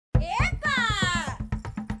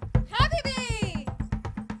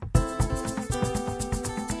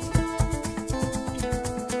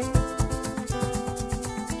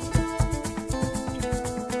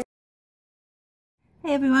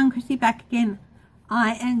Hey everyone, Chrissy back again.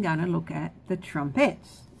 I am going to look at the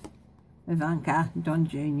Strumpettes. Invanka, Don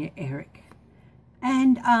Jr., Eric,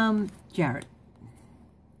 and Jared.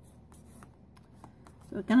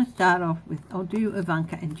 So we're going to start off with, I'll do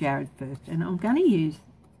Invanka and Jared first, and I'm going to use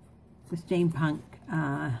the steampunk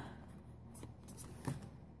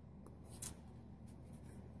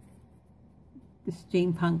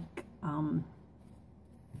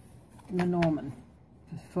Lenormand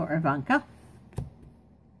for Invanka.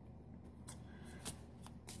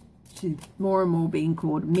 She's more and more being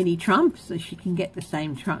called mini Trump, so she can get the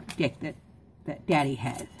same trunk deck that Daddy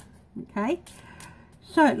has. Okay,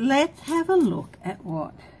 so let's have a look at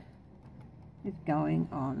what is going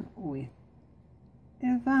on with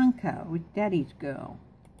Invanka, with Daddy's girl.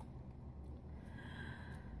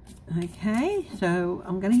 Okay, so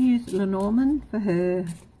I'm going to use Lenormand for her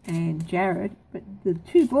and Jared, but the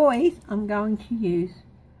two boys I'm going to use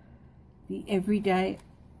the Everyday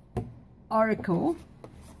Oracle,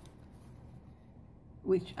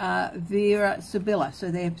 which are Vera Sibylla. So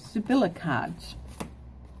they're Sibylla cards.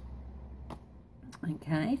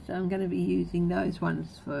 Okay, so I'm going to be using those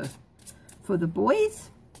ones for the boys.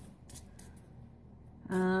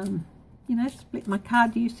 You know, split my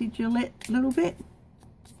card usage a little bit.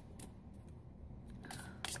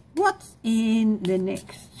 What's in the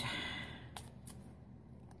next?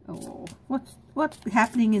 Oh, what's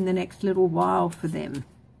happening in the next little while for them?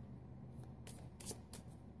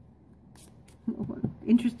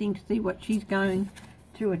 Interesting to see what she's going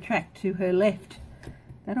to attract to her left.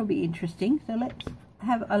 That'll be interesting. So let's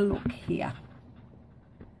have a look here.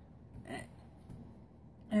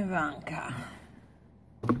 Invanka.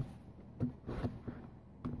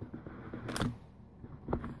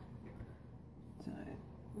 So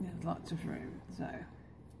there's lots of room. So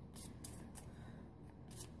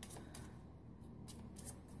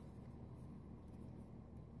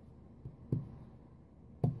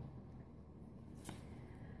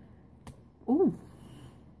ooh,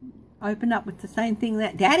 open up with the same thing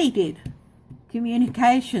that Daddy did.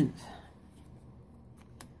 Communications.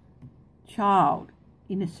 Child.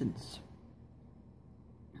 Innocence.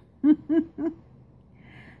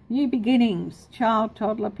 New beginnings. Child,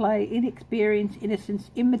 toddler play. Inexperience,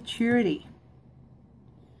 innocence, immaturity.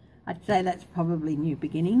 I'd say that's probably new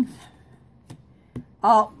beginnings.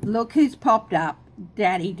 Oh, look who's popped up.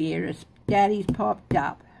 Daddy, dearest. Daddy's popped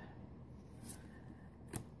up.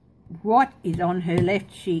 What is on her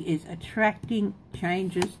left? She is attracting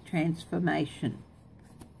changes, transformation.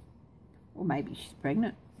 Or maybe she's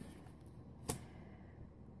pregnant.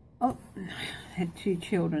 Oh, had two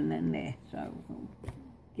children then there, so we'll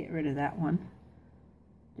get rid of that one.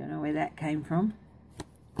 Don't know where that came from.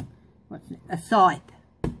 What's it? A scythe.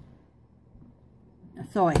 A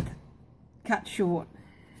scythe. Cut short.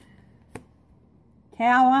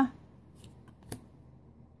 Tower.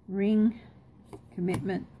 Ring.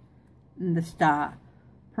 Commitment. And the star.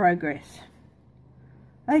 Progress.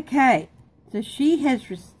 Okay, so she has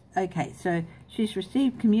so she's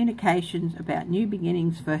received communications about new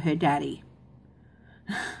beginnings for her daddy.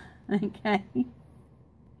 Okay,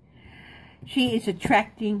 she is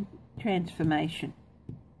attracting transformation.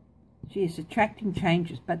 She is attracting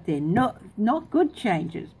changes, but they're not good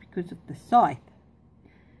changes because of the scythe.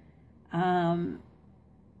 And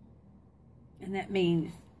that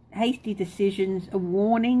means hasty decisions, a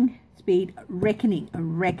warning, speed, reckoning. A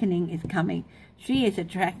reckoning is coming. She is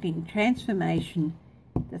attracting transformation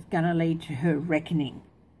that's going to lead to her reckoning.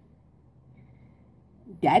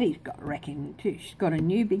 Daddy's got reckoning too. She's got a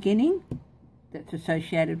new beginning that's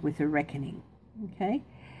associated with a reckoning. Okay,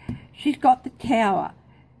 she's got the tower.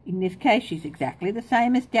 In this case, she's exactly the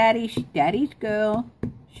same as Daddy. She's Daddy's girl.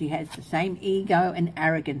 She has the same ego and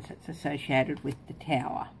arrogance that's associated with the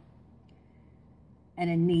tower, and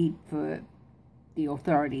a need for the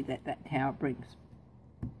authority that that tower brings.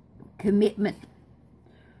 Commitment.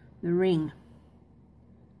 The ring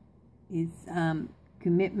is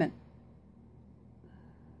commitment.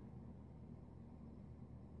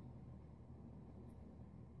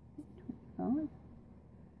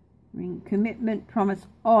 Ring, commitment, promise,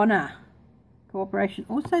 honor, cooperation.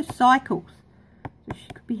 Also cycles. So she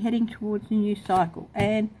could be heading towards a new cycle.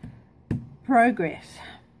 And progress.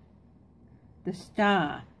 The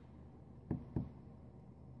star.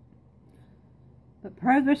 But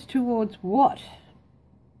progress towards what?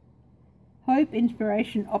 Hope,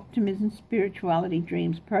 inspiration, optimism, spirituality,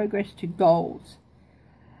 dreams, progress to goals.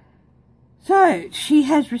 So she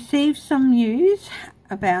has received some news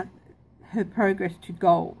about her progress to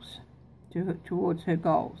goals, towards her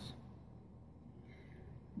goals.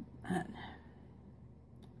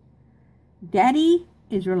 Daddy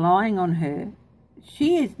is relying on her.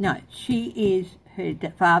 she is her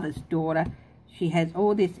father's daughter. She has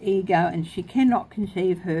all this ego, and she cannot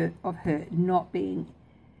conceive of her not being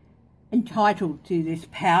entitled to this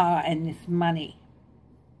power and this money.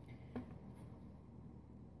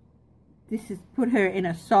 This has put her in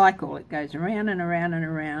a cycle. It goes around and around and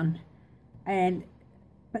around.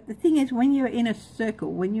 But the thing is, when you're in a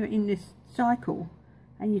circle, when you're in this cycle,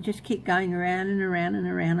 and you just keep going around and around and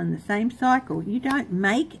around in the same cycle, you don't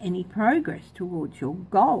make any progress towards your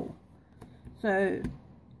goal. So,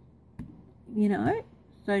 you know,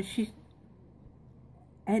 so she's...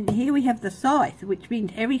 And here we have the scythe, which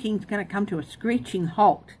means everything's going to come to a screeching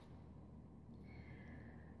halt.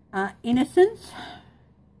 Innocence,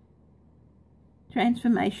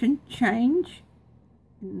 transformation, change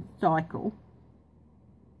in the cycle.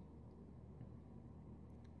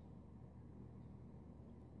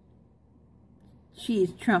 She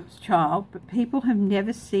is Trump's child, but people have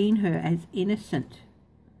never seen her as innocent.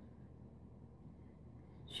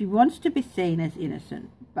 She wants to be seen as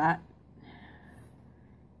innocent, but,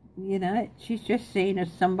 you know, she's just seen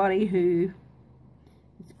as somebody who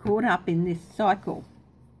is caught up in this cycle.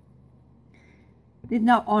 There's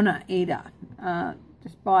no honour either,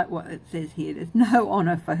 despite what it says here. There's no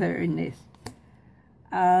honour for her in this.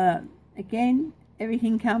 Again,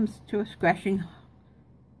 everything comes to a scratching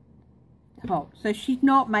halt. So she's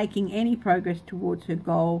not making any progress towards her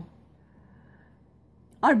goal.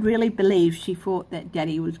 I really believe she thought that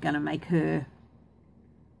Daddy was going to make her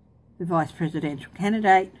the vice presidential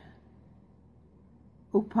candidate,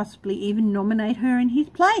 or possibly even nominate her in his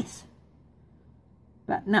place.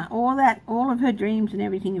 But no, all of her dreams and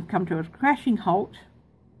everything have come to a crashing halt.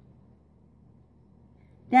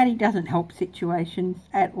 Daddy doesn't help situations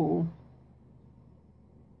at all.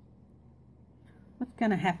 What's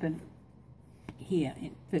going to happen here?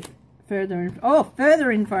 Further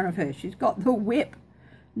in front of her, she's got the whip.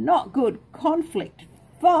 Not good. Conflict,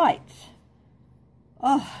 fights.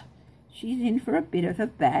 Oh, she's in for a bit of a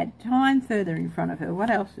bad time further in front of her. What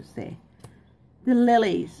else is there? The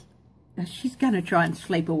lilies. She's going to try and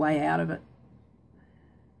sleep her way out of it.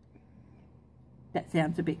 That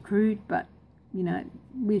sounds a bit crude, but, you know,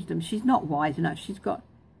 wisdom. She's not wise enough. She's got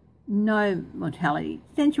no mortality,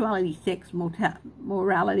 sensuality, sex,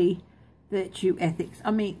 morality, virtue, ethics.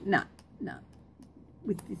 I mean, no.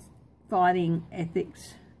 With this fighting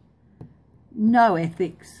ethics, no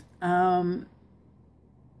ethics.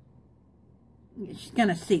 She's going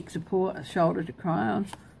to seek support, a shoulder to cry on.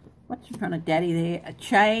 What's in front of Daddy there? A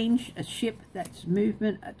change, a ship, that's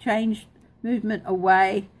movement, a change, movement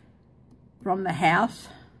away from the house.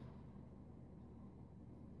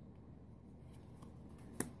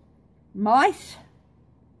 Mice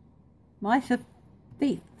are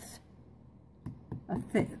thieves.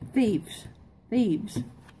 Thieves.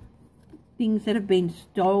 Things that have been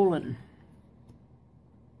stolen.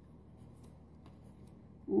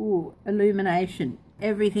 Ooh, illumination.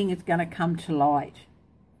 Everything is going to come to light.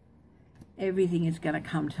 Everything is going to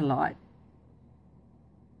come to light.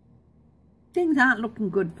 Things aren't looking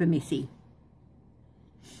good for Missy.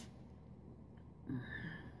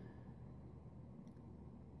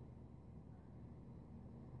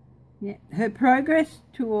 Yeah, her progress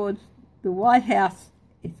towards the White House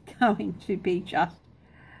is going to be just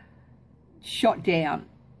shot down.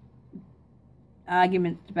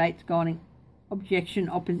 Arguments, debates, going, objection,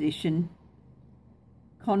 opposition,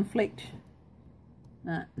 conflict.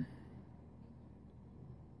 No.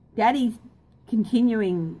 Daddy's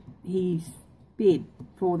continuing his bid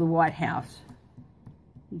for the White House.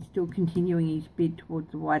 He's still continuing his bid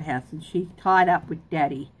towards the White House, and she's tied up with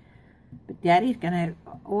Daddy. But Daddy's going to,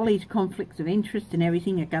 all his conflicts of interest and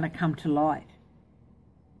everything are going to come to light.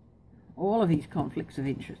 All of his conflicts of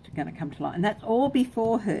interest are going to come to light. And that's all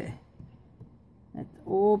before her. That's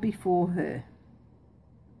all before her.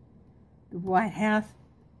 The White House,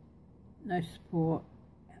 no support.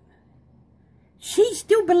 She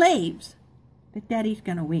still believes that Daddy's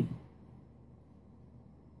going to win.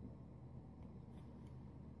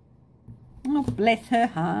 Oh, bless her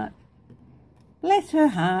heart. Bless her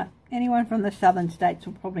heart. Anyone from the southern states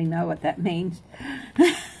will probably know what that means.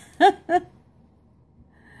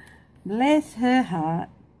 Bless her heart.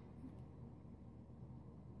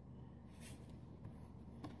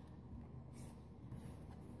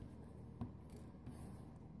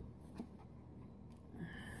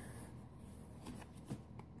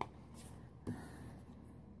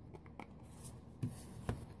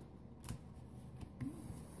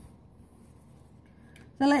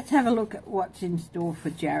 So let's have a look at what's in store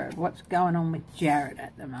for Jared. What's going on with Jared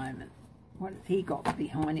at the moment? What has he got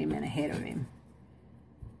behind him and ahead of him?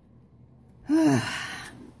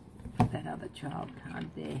 Put that other child card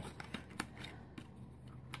there.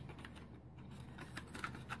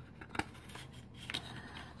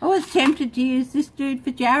 I was tempted to use this dude for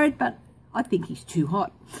Jared, but I think he's too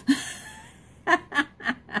hot.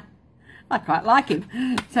 I quite like him,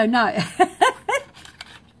 so no.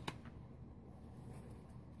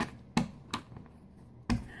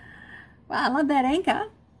 Wow, I love that anchor.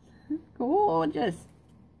 Gorgeous.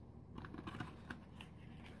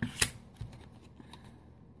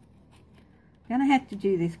 Gonna have to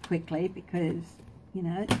do this quickly because, you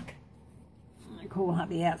know, I call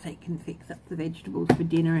hubby out so he can fix up the vegetables for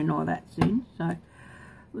dinner and all that soon. So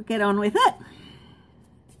we'll get on with it.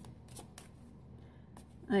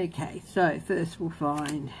 Okay, so first we'll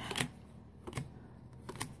find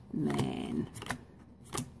man.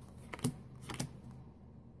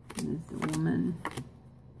 There's the woman.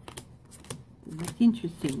 That's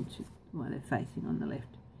interesting why they're facing on the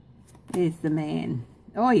left. There's the man.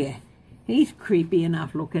 Oh yeah, he's creepy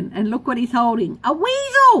enough looking. And look what he's holding. A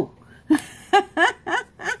weasel!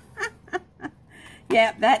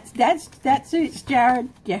 Yeah, that suits Jared,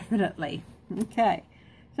 definitely. Okay,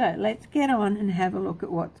 so let's get on and have a look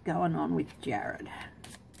at what's going on with Jared.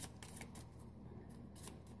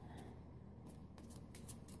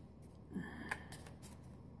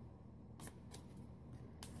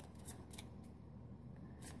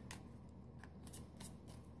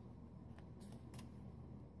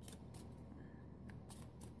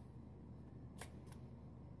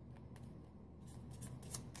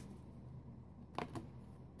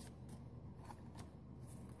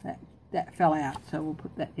 That fell out, so we'll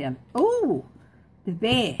put that down. Oh, the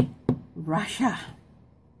bear, Russia.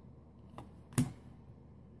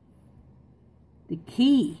 The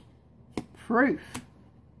key, proof.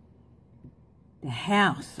 The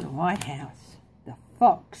house, the White House. The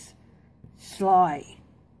fox, sly.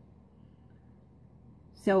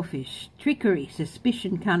 Selfish, trickery,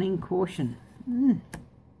 suspicion, cunning, caution. The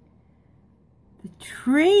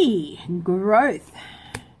tree, growth.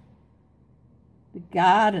 The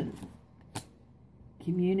garden,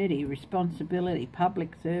 community, responsibility,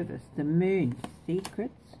 public service. The moon,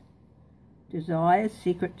 secrets, desires,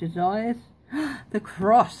 secret desires. The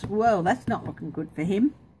cross, well, that's not looking good for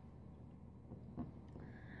him.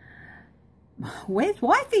 Where's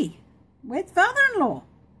wifey? Where's father-in-law?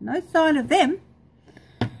 No sign of them.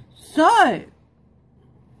 So,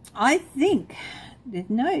 I think there's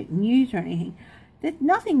no news or anything. There's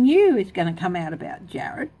nothing new is going to come out about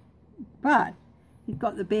Jared, but you've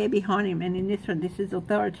got the bear behind him, and in this one, this is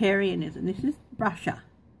authoritarianism. This is Russia.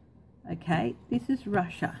 Okay, this is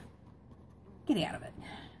Russia. Get out of it.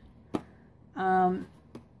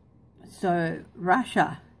 So,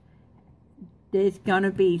 Russia, there's going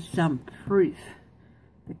to be some proof.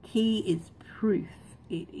 The key is proof.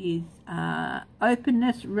 It is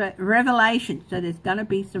openness, revelation. So, there's going to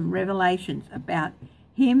be some revelations about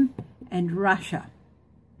him and Russia.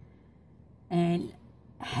 And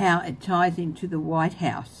how it ties into the White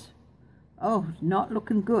House. Oh, not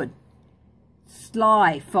looking good.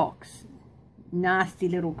 Sly fox. Nasty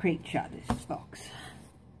little creature, this fox.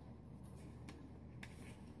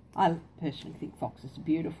 I personally think foxes are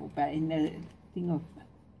beautiful, but in the thing of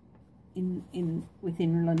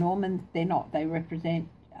within Lenormand, they're not. They represent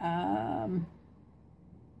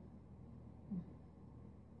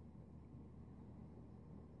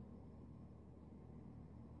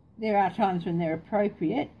there are times when they're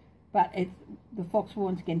appropriate, but the fox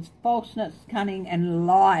warns against falseness, cunning, and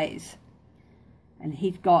lies. And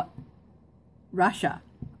he's got Russia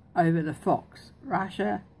over the fox.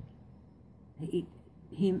 Russia,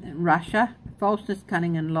 him and Russia, falseness,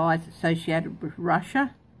 cunning, and lies associated with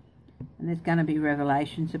Russia. And there's going to be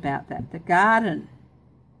revelations about that. The garden.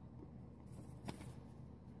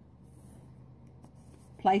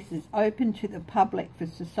 Places open to the public for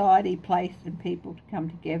society, place, and people to come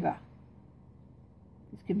together.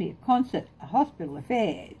 This can be a concert, a hospital, a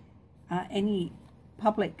fair, any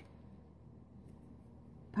public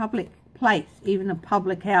place, even a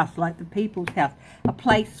public house like the People's House, a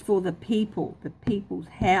place for the people, the People's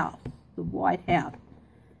House, the White House.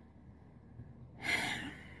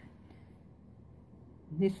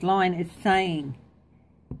 This line is saying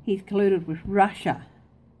he's colluded with Russia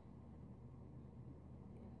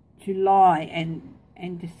to lie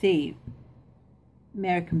and deceive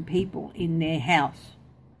American people in their house.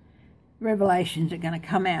 Revelations are going to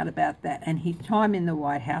come out about that and his time in the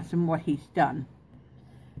White House and what he's done.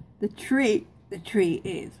 The tree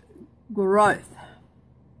is growth.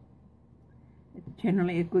 It's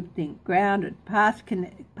generally a good thing. Grounded, past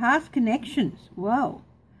connections. Whoa.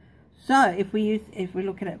 So if we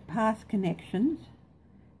look at it, past connections,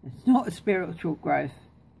 it's not a spiritual growth.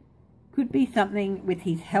 Could be something with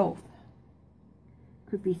his health.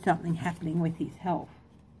 Could be something happening with his health.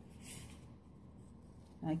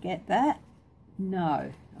 I get that?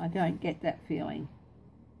 No, I don't get that feeling.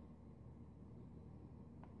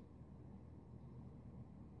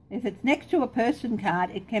 If it's next to a person card,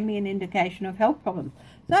 it can be an indication of health problems.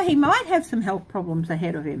 So he might have some health problems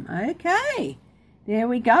ahead of him. Okay, there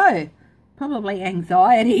we go. Probably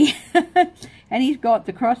anxiety. And he's got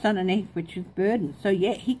the cross underneath, which is burden. So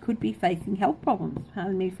yeah, he could be facing health problems.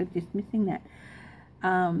 Pardon me for dismissing that.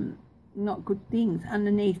 Not good things.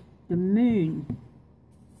 Underneath the moon.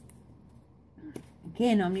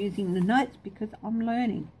 Again, I'm using the notes because I'm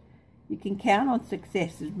learning. You can count on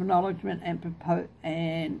success as acknowledgement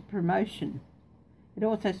and promotion. It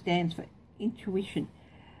also stands for intuition.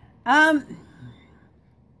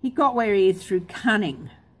 He got where he is through cunning.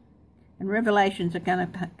 And revelations are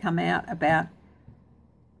going to come out about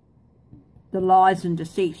the lies and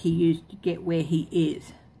deceit he used to get where he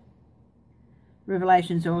is.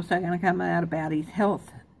 Revelations are also going to come out about his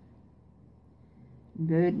health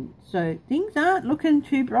burden. So things aren't looking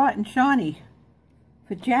too bright and shiny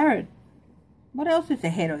for Jared. What else is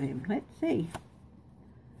ahead of him? Let's see.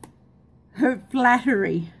 Her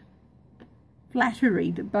flattery.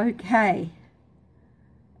 Flattery, the bouquet.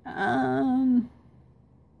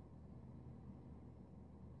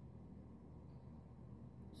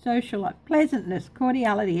 Social life, pleasantness,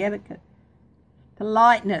 cordiality, etiquette,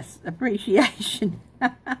 politeness, appreciation.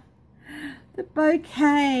 The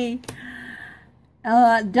bouquet.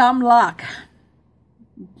 Dumb luck.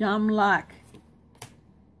 Dumb luck.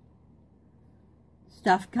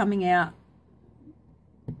 Stuff coming out,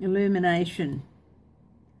 illumination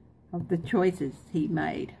of the choices he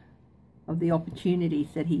made, of the opportunities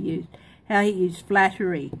that he used, how he used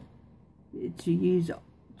flattery to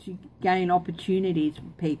gain opportunities for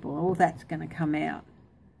people. All that's going to come out.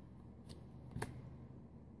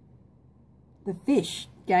 The fish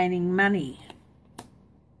gaining money.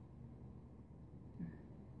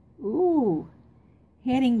 Ooh,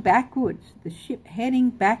 heading backwards. The ship heading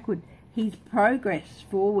backward. His progress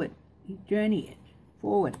forward, his journey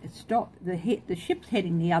forward, it stopped. The ship's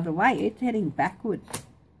heading the other way. It's heading backwards.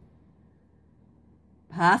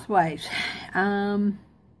 Pathways.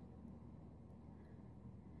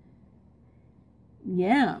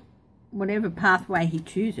 Yeah, whatever pathway he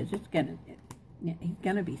chooses, he's going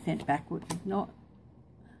to be sent backwards. He's not.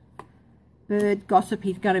 Bird gossip.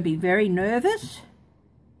 He's going to be very nervous.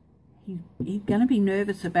 He's going to be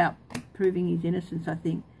nervous about proving his innocence, I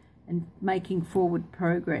think. And making forward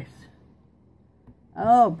progress.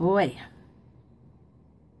 Oh boy.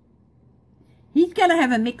 He's going to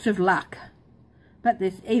have a mix of luck. But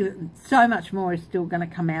there's even so much more is still going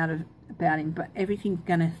to come out about him. But everything's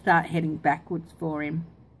going to start heading backwards for him.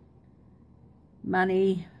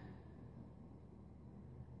 Money.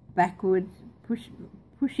 Backwards.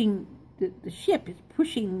 Pushing the ship is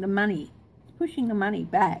pushing the money. It's pushing the money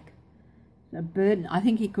back. A burden. I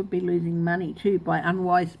think he could be losing money too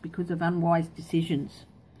because of unwise decisions.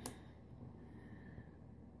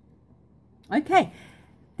 Okay,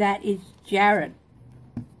 that is Jared.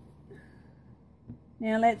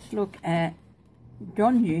 Now let's look at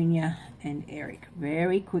John Jr. and Eric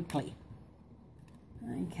very quickly.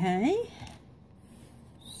 Okay,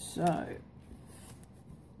 so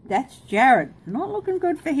that's Jared. Not looking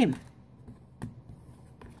good for him.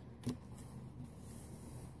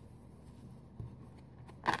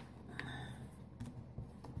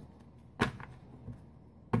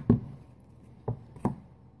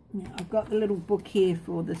 I've got the little book here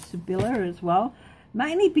for the Sibylla as well,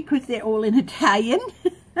 mainly because they're all in Italian,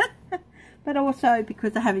 but also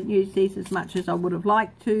because I haven't used these as much as I would have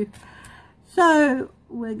liked to. So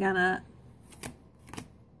we're gonna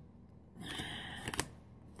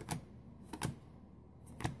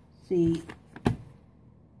see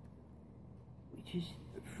which is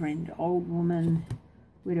friend, old woman,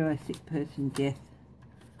 widow, sick person, death.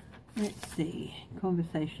 Let's see.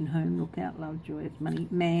 Conversation, home, lookout, love, joyous, money,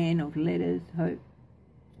 man of letters, hope.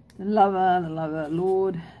 The lover,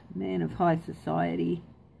 lord, man of high society,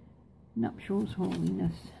 nuptials,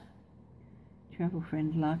 holiness, travel,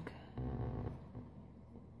 friend, luck,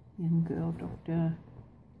 young girl, doctor.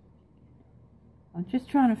 I'm just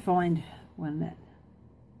trying to find one that...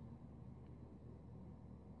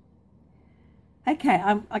 Okay,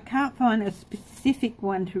 I can't find a specific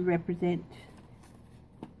one to represent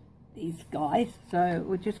these guys, so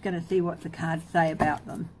we're just going to see what the cards say about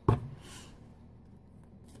them.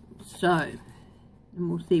 So, and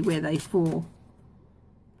we'll see where they fall.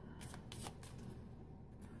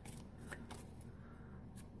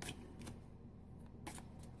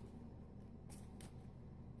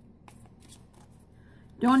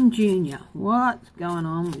 Don Jr. What's going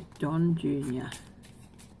on with Don Jr.?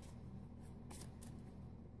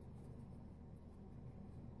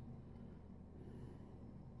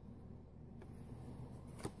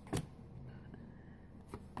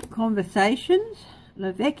 Conversations.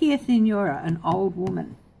 La Vecchia Signora, an old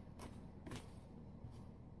woman.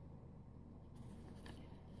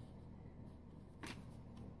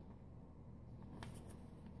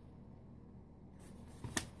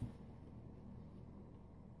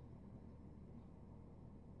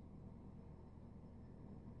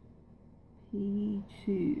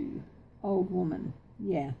 P2, old woman,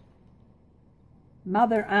 yeah.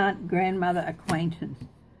 Mother, aunt, grandmother, acquaintance.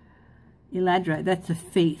 Iladre, that's a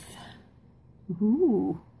thief.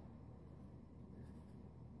 Ooh.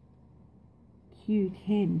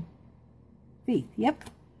 Q10. Thief, yep.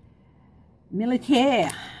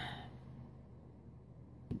 Militaire.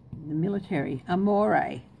 The military.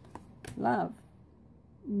 Amore. Love.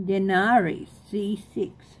 Denari.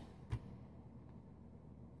 C6.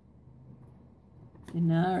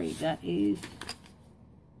 Denari, that is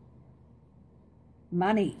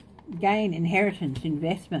money, gain, inheritance,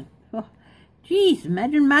 investment. Oh, geez,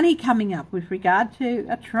 imagine money coming up with regard to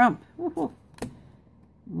a Trump. Oh,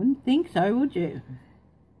 wouldn't think so, would you?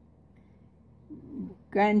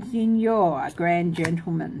 Grand Signor, a grand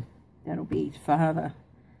gentleman. That'll be his father.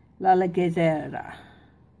 La Laguerre.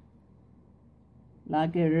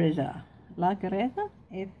 Laguerre. Laguerre?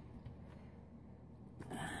 F.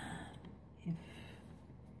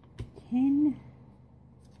 10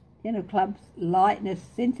 of clubs, lightness,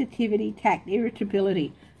 sensitivity, tact,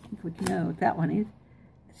 irritability. I think we can know what that one is.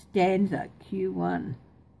 Stanza, Q1.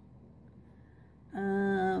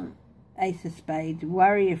 Ace of spades,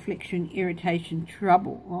 worry, affliction, irritation,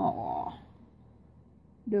 trouble. Oh,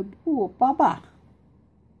 the poor Baba.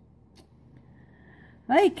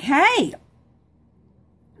 Okay.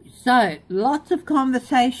 So, lots of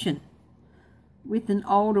conversation with an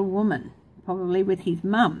older woman, probably with his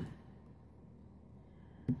mum.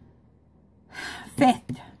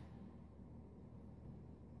 Theft.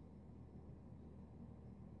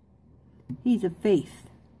 He's a thief.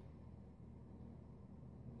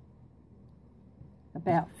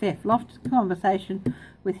 About theft. Lots of conversation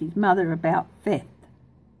with his mother about theft.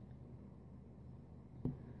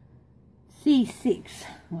 C6.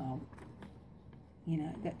 Well, you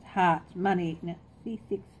know, that's hearts, money. No,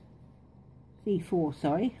 C6. C4,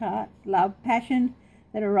 sorry. Hearts, love, passion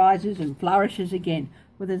that arises and flourishes again.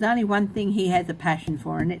 Well, there's only one thing he has a passion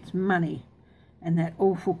for, and it's money and that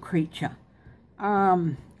awful creature.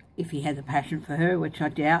 If he has a passion for her, which I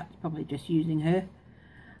doubt, he's probably just using her.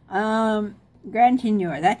 Grand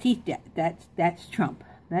Signor, that's his that's Trump.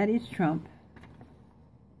 That is Trump.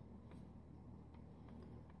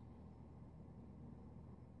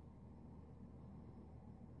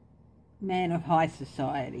 Man of high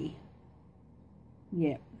society.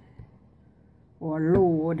 Yep. Or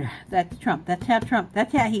Lord. That's Trump. That's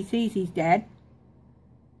how he sees his dad.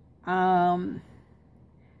 All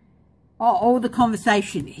the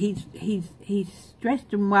conversation. He's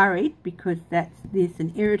stressed and worried because that's this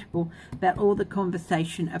and irritable about all the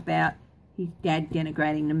conversation about his dad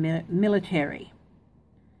denigrating the military.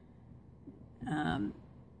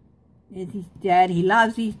 It's his dad. He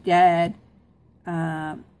loves his dad.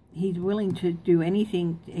 He's willing to do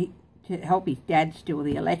anything to help his dad steal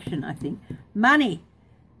the election, I think. Money,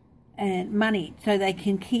 so they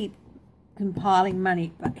can keep compiling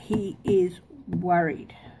money, but he is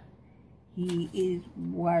worried. He is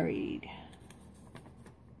worried.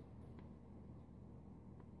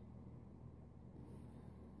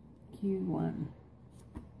 Q1,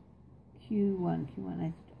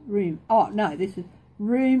 that's room. Oh, no, this is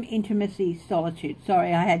room, intimacy, solitude.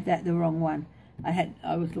 Sorry, I had that the wrong one. I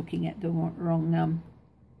was looking at the wrong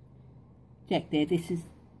check there. This is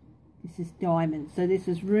diamonds. So this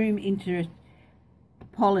is room, interest,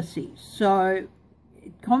 policy. So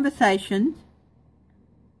conversations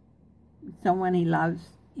with someone he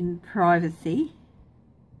loves in privacy,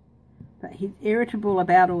 but he's irritable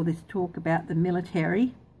about all this talk about the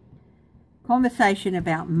military. Conversation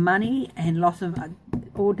about money and loss of,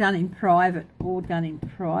 all done in private,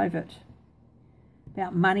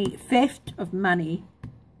 about money, theft of money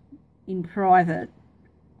in private.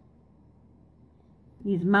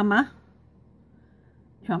 His mama,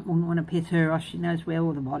 Trump wouldn't want to piss her off, she knows where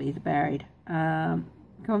all the bodies are buried.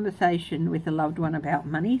 Conversation with a loved one about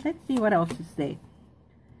money. Let's see what else is there.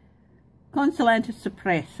 Consolante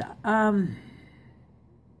suppressor.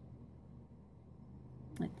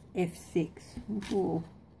 That's F6. Ooh.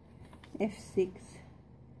 F6.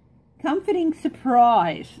 Comforting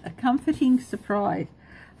surprise. A comforting surprise.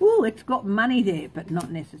 Ooh, it's got money there, but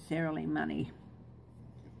not necessarily money.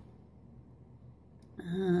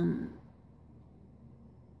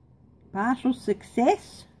 Partial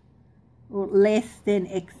success or less than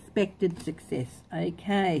expected success.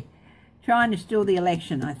 Okay. Trying to steal the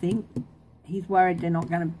election, I think. He's worried they're not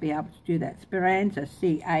going to be able to do that. Speranza,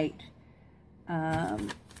 C8.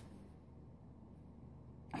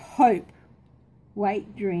 Hope,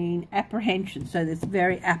 weight, dream, apprehension. So there's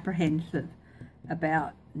very apprehensive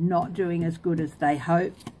about not doing as good as they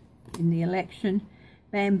hope in the election.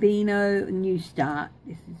 Bambino, new start.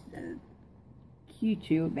 This is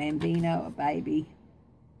Q2, a bambino, a baby.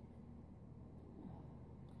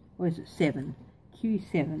 Or is it 7?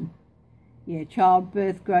 Q7. Yeah,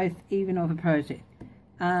 childbirth, growth, even of a project.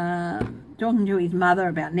 Talking to his mother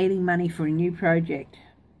about needing money for a new project.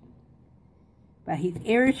 But he's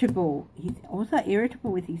irritable. He's also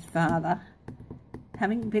irritable with his father.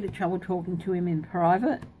 Having a bit of trouble talking to him in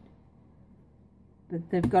private. But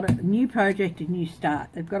they've got a new project, a new start.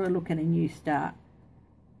 They've got to look at a new start.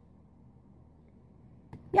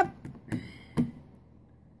 Yep.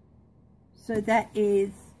 So that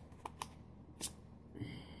is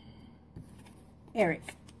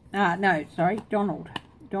Eric. No, sorry, Donald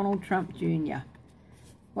Trump Jr.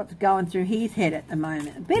 What's going through his head at the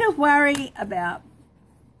moment? A bit of worry about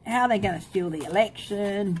how they're going to steal the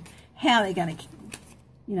election, how they're going to,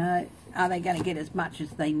 you know, are they going to get as much as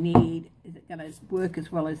they need? Is it going to work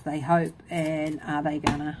as well as they hope? And are they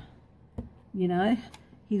going to, you know,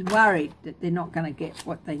 he's worried that they're not going to get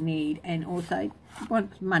what they need, and also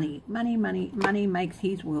wants money. Money makes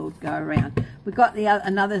his world go around. We've got the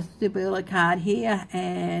another Sibilla card here,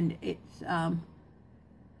 and it's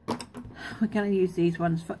we're going to use these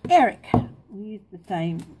ones for Eric. We'll use the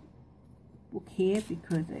same book here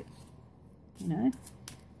because it's, you know.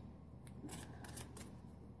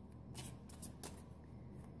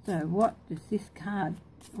 So what does this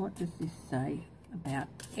say about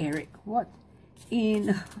Eric? What's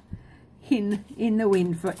in the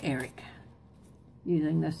wind for Eric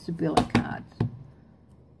using the Sibilla cards?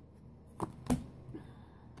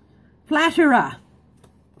 Flatterer.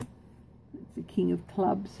 It's the King of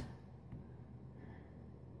Clubs.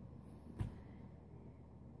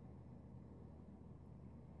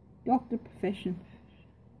 Doctor, profession.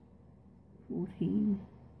 14.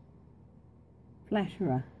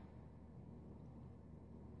 Flatterer.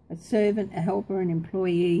 A servant, a helper, an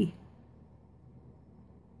employee.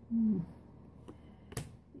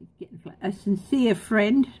 He's getting a sincere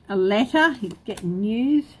friend, a letter, he's getting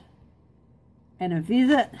news, and a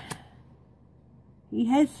visit. He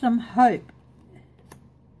has some hope.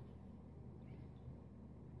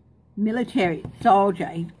 Military, soldier,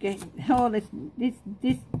 he's getting all this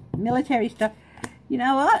military stuff. You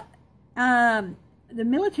know what? The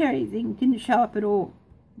military thing didn't show up at all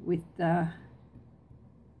with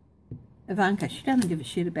Invanka. She doesn't give a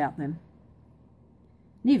shit about them.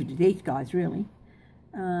 Neither do these guys, really.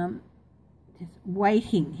 Just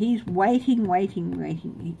waiting. He's waiting.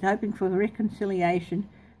 He's hoping for reconciliation,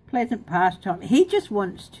 pleasant pastime. He just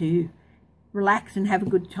wants to relax and have a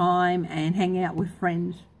good time and hang out with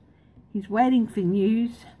friends. He's waiting for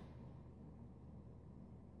news,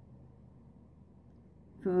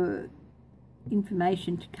 for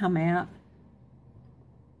information to come out.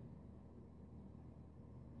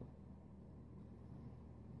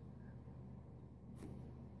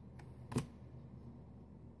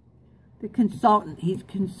 The consultant, he's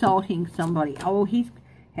consulting somebody. Oh, he's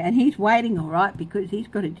waiting, all right, because he's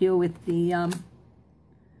got to deal with the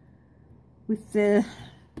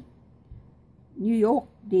New York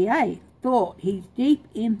DA. Thought. He's deep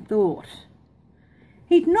in thought.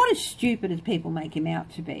 He's not as stupid as people make him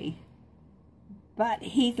out to be, but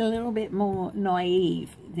he's a little bit more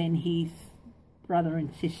naive than his brother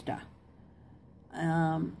and sister.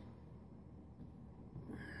 I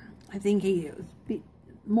think he was a bit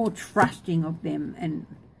more trusting of them and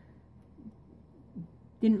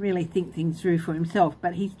didn't really think things through for himself,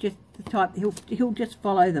 but he's just the type, he'll just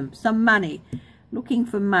follow them. Some money, looking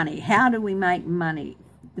for money. How do we make money?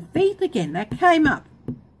 The thief again, that came up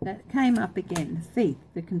again. The thief,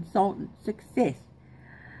 the consultant, success.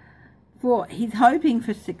 He's hoping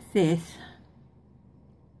for success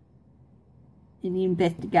in the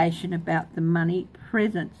investigation about the money,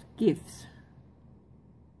 presents, gifts.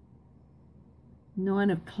 9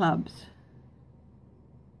 of clubs.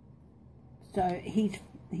 So he's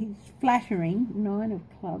flattering. 9 of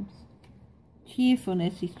clubs.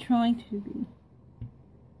 Cheerfulness. He's trying to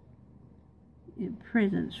be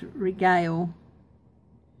presents, regale,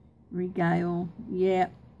 yeah.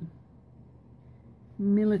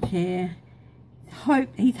 Militaire. He's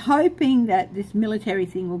he's hoping that this military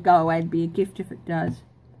thing will go away. It'd be a gift if it does.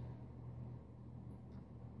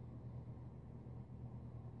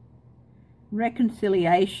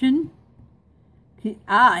 Reconciliation.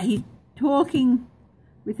 He's talking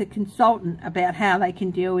with a consultant about how they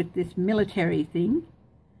can deal with this military thing.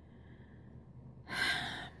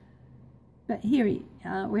 But here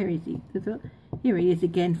where is he? Here he is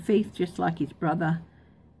again, thief, just like his brother.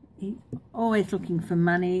 He's always looking for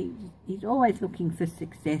money. He's always looking for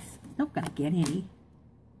success. He's not going to get any.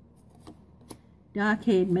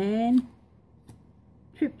 Dark-haired man.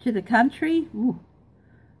 Trip to the country. Ooh.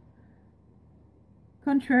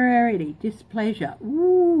 Contrariety, displeasure.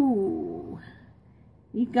 Ooh.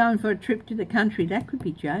 He's going for a trip to the country. That could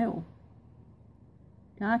be jail.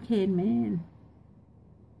 Dark-haired man.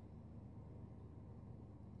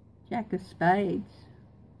 Jack of spades.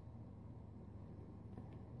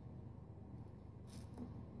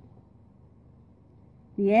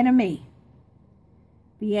 The enemy.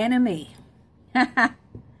 The enemy.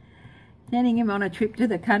 Sending him on a trip to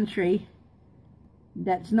the country.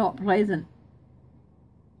 That's not pleasant.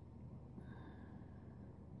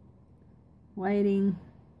 Waiting.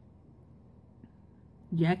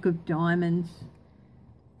 Jack of diamonds.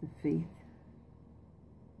 The thief.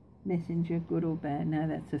 Messenger, good or bad? No,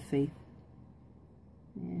 that's a thief.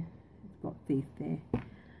 Yeah, it's got thief there.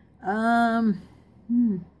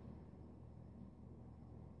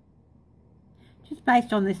 Just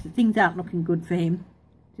based on this, things aren't looking good for him.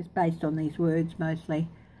 Just based on these words, mostly.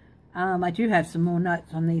 I do have some more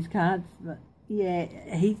notes on these cards, but yeah,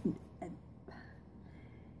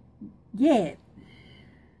 yeah,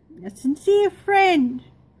 a sincere friend.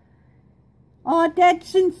 Oh, Dad's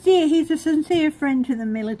sincere. He's a sincere friend to the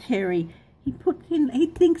military. He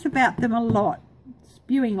thinks about them a lot.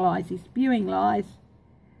 Spewing lies. He's spewing lies.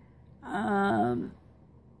 Oh,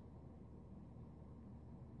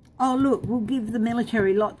 look, we'll give the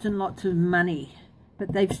military lots and lots of money.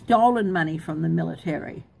 But they've stolen money from the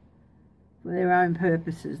military for their own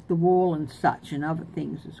purposes. The wall and such and other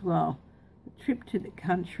things as well. The trip to the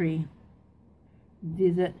country.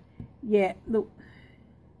 Visit. Yeah, look.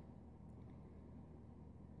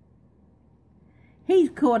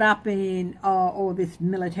 He's caught up in all this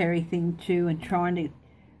military thing too, and trying to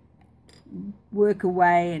work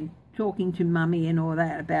away and talking to Mummy and all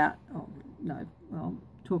that about,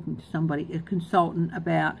 talking to somebody, a consultant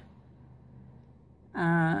about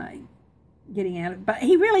getting out of it. But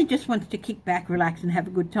he really just wants to kick back, relax and have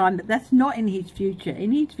a good time, but that's not in his future.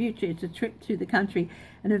 In his future, it's a trip to the country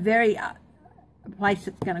and a place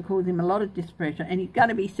that's going to cause him a lot of displeasure, and he's going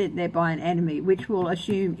to be sent there by an enemy, which we'll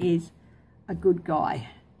assume is a good guy.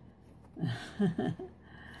 A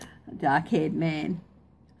dark-haired man.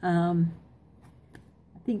 I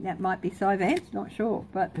think that might be Cy Vance, not sure,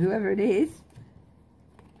 but whoever it is.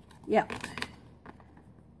 Yep.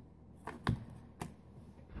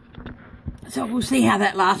 So we'll see how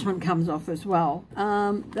that last one comes off as well.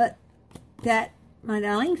 That, my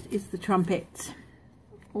darlings, is the Strumpettes.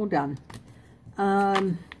 All done.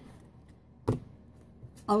 I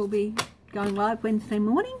will be going live Wednesday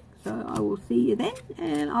morning. So I will see you then,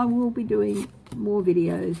 and I will be doing more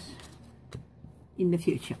videos in the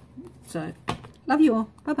future. So, love you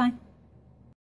all. Bye-bye.